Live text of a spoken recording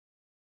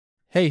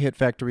Hey, Hit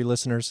Factory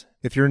listeners.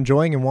 If you're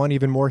enjoying and want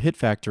even more Hit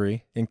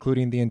Factory,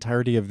 including the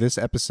entirety of this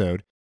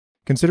episode,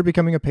 consider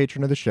becoming a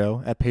patron of the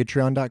show at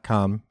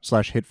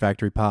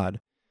patreon.com/hitfactorypod.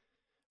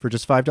 For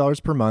just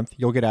 $5 per month,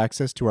 you'll get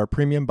access to our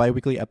premium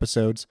biweekly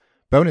episodes,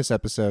 bonus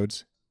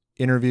episodes,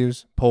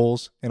 interviews,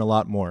 polls, and a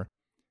lot more.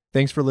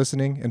 Thanks for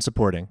listening and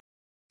supporting.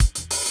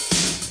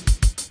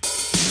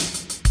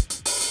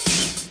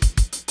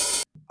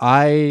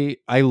 I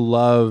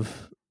love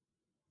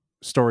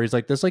stories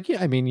like this. Like, yeah,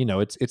 I mean,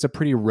 it's a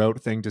pretty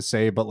rote thing to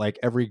say, but like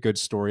every good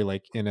story,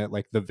 like in it,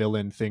 like the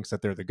villain thinks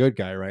that they're the good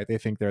guy, right? They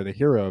think they're the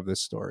hero of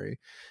this story.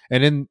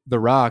 And in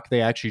The Rock,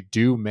 they actually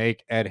do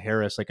make Ed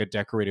Harris like a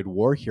decorated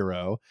war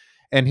hero.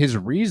 And his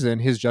reason,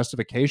 his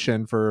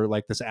justification for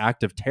like this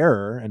act of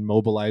terror and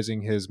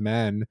mobilizing his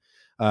men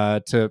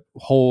to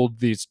hold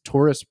these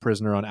tourist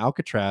prisoner on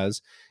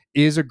Alcatraz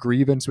is a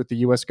grievance with the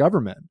US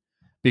government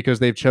because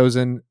they've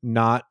chosen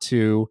not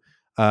to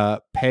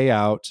pay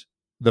out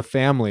the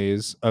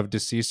families of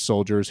deceased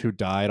soldiers who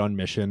died on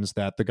missions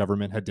that the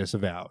government had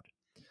disavowed.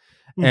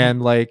 Mhm. And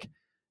like,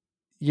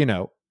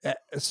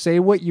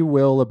 say what you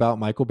will about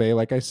Michael Bay,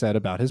 like I said,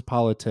 about his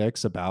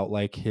politics, about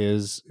like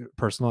his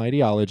personal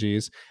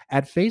ideologies.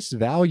 At face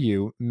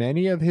value,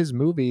 many of his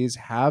movies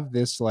have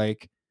this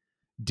like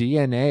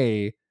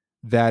DNA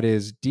that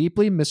is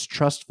deeply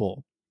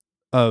mistrustful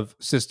of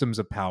systems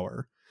of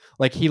power.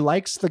 Like he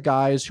likes the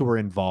guys who are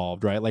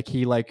involved, right? Like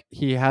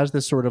he has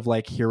this sort of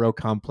like hero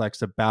complex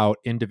about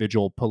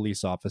individual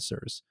police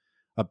officers,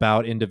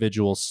 about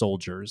individual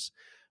soldiers.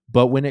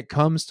 But when it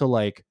comes to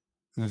like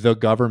the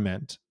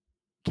government,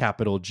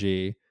 capital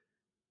G,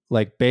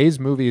 like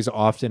Bay's movies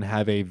often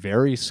have a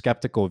very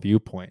skeptical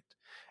viewpoint.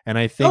 And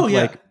I think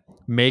yeah. like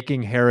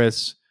making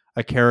Harris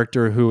a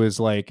character who is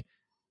like,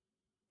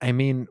 I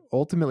mean,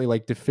 ultimately,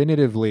 like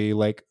definitively,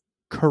 like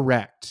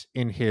correct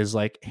in his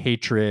like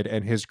hatred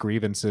and his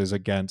grievances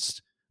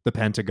against the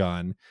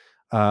Pentagon,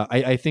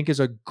 I think is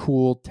a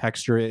cool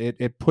texture.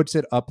 It puts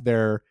it up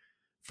there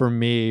for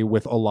me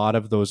with a lot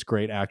of those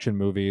great action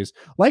movies,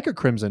 like A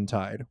Crimson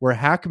Tide, where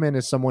Hackman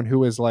is someone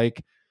who is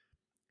like,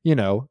 you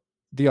know,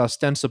 the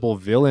ostensible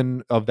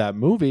villain of that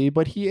movie,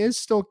 but he is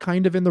still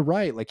kind of in the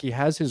right. Like he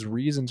has his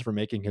reasons for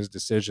making his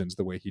decisions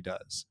the way he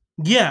does.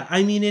 Yeah,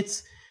 I mean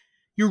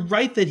you're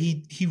right that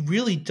he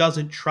really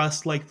doesn't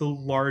trust like the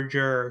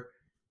larger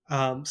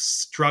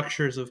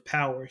structures of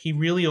power. He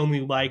really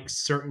only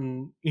likes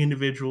certain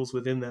individuals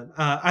within them.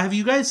 Have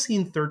you guys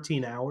seen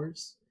 13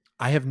 Hours?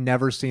 I have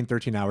never seen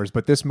 13 Hours,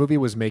 but this movie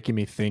was making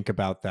me think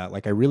about that.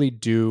 Like I really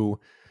do,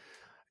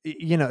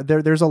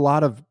 there's a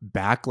lot of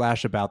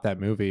backlash about that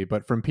movie,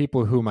 but from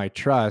people whom I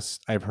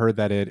trust, I've heard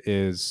that it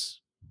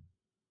is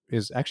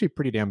actually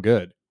pretty damn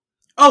good.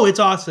 Oh, it's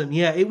awesome.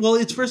 Yeah.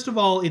 It's first of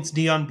all, it's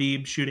Dion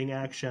Beebe shooting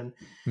action.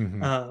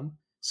 Mm-hmm.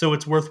 So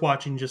it's worth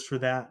watching just for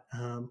that.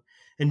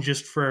 And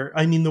just for,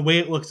 I mean, the way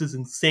it looks is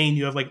insane.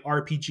 You have like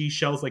RPG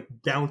shells like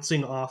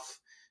bouncing off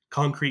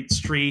concrete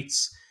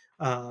streets,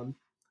 um,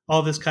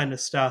 all this kind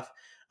of stuff.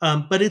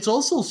 But it's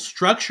also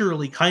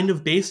structurally kind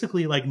of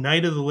basically like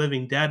Night of the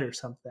Living Dead or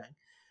something,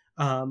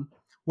 um,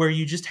 where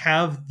you just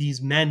have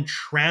these men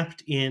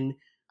trapped in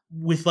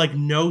with like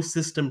no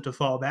system to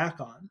fall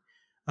back on,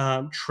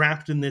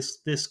 trapped in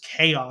this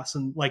chaos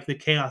and like the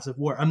chaos of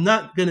war. I'm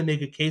not going to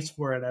make a case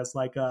for it as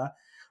like a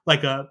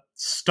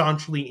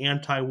staunchly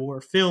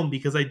anti-war film,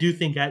 because I do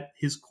think at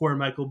his core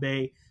Michael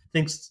Bay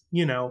thinks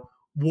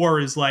war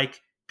is like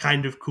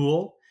kind of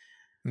cool.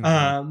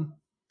 Mm-hmm.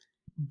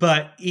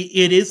 But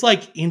it is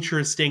like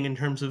interesting in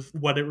terms of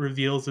what it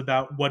reveals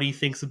about what he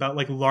thinks about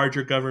like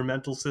larger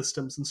governmental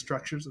systems and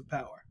structures of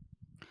power.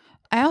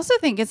 I also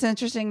think it's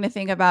interesting to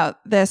think about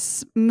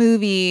this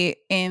movie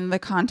in the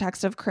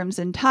context of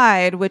Crimson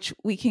Tide, which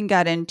we can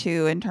get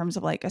into in terms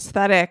of like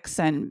aesthetics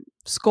and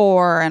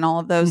score and all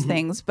of those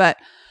things. But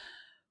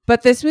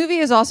this movie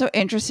is also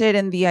interested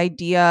in the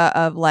idea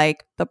of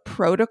like the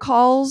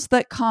protocols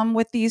that come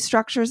with these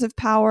structures of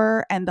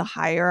power and the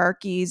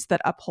hierarchies that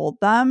uphold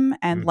them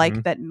and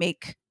like that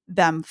make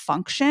them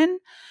function,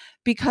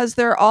 because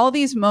there are all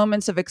these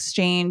moments of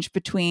exchange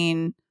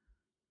between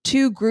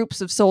two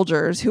groups of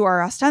soldiers who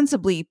are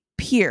ostensibly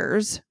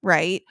peers,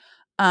 right?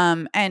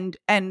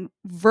 And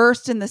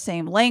versed in the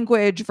same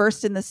language,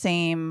 versed in the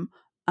same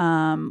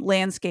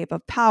landscape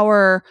of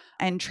power,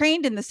 and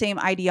trained in the same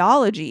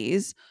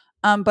ideologies,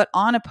 but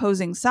on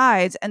opposing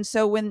sides. And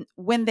so when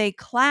they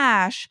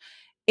clash,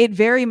 it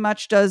very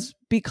much does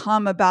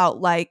become about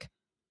like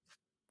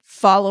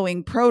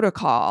following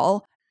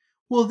protocol.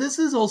 Well, this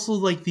is also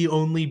like the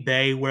only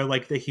Bay where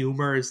like the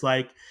humor is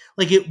like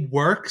it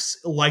works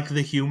like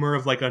the humor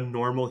of like a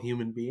normal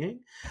human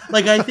being.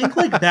 Like I think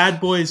like Bad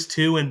Boys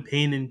 2 and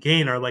Pain and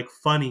Gain are like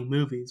funny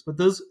movies, but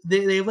those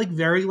they have like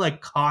very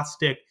like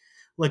caustic,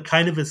 like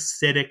kind of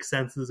acidic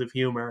senses of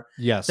humor.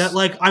 Yes. That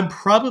like I'm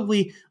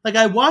probably like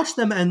I watch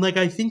them and like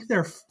I think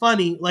they're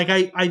funny. Like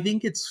I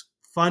think it's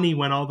funny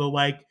when all the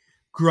like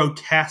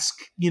grotesque,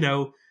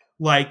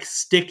 like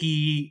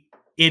sticky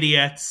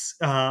idiots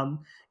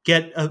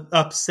get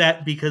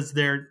upset because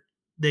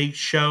they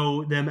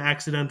show them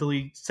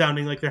accidentally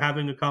sounding like they're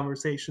having a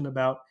conversation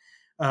about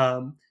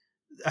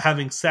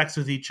having sex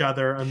with each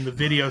other in the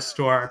video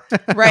store.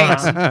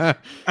 Right.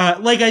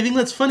 Like, I think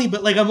that's funny,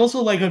 but like, I'm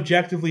also like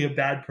objectively a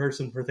bad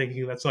person for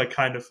thinking that's like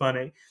kind of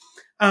funny.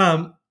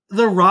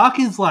 The Rock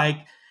is like,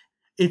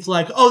 it's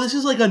like, oh, this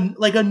is like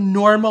a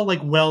normal,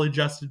 like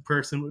well-adjusted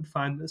person would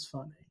find this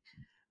funny.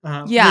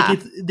 Yeah. Like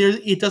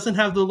it doesn't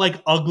have the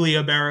like ugly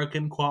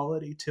American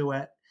quality to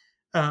it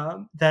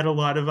that a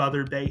lot of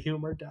other Bay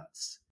humor does.